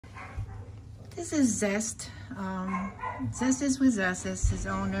This is Zest. Zest is with us as his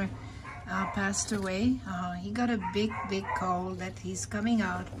owner passed away. He got a big cold that he's coming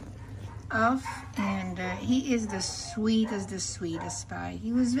out of, and he is the sweetest pie.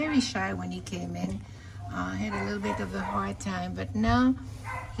 He was very shy when he came in, had a little bit of a hard time, but now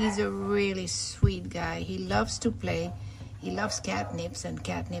he's a really sweet guy. He loves to play. He loves catnips and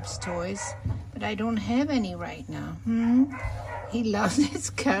catnips toys, but I don't have any right now. He loves his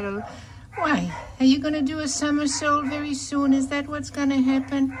cuddle. Why? Are you going to do a somersault very soon? Is that what's going to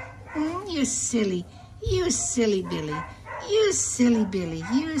happen? You silly Billy. You silly Billy.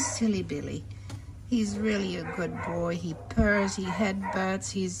 You silly Billy. He's really a good boy. He purrs, he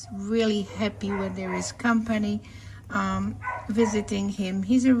headbutts. He's really happy when there is company visiting him.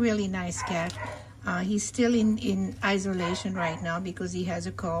 He's a really nice cat. He's still in isolation right now because he has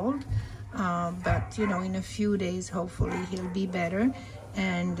a cold. But, you know, in a few days, hopefully he'll be better.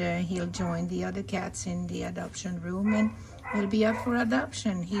 And he'll join the other cats in the adoption room and will be up for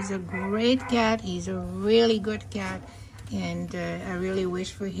adoption. He's a great cat. He's a really good cat. And I really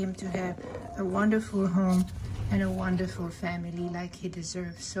wish for him to have a wonderful home and a wonderful family like he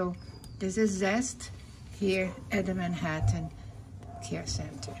deserves. So this is Zest here at the Manhattan Care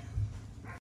Center.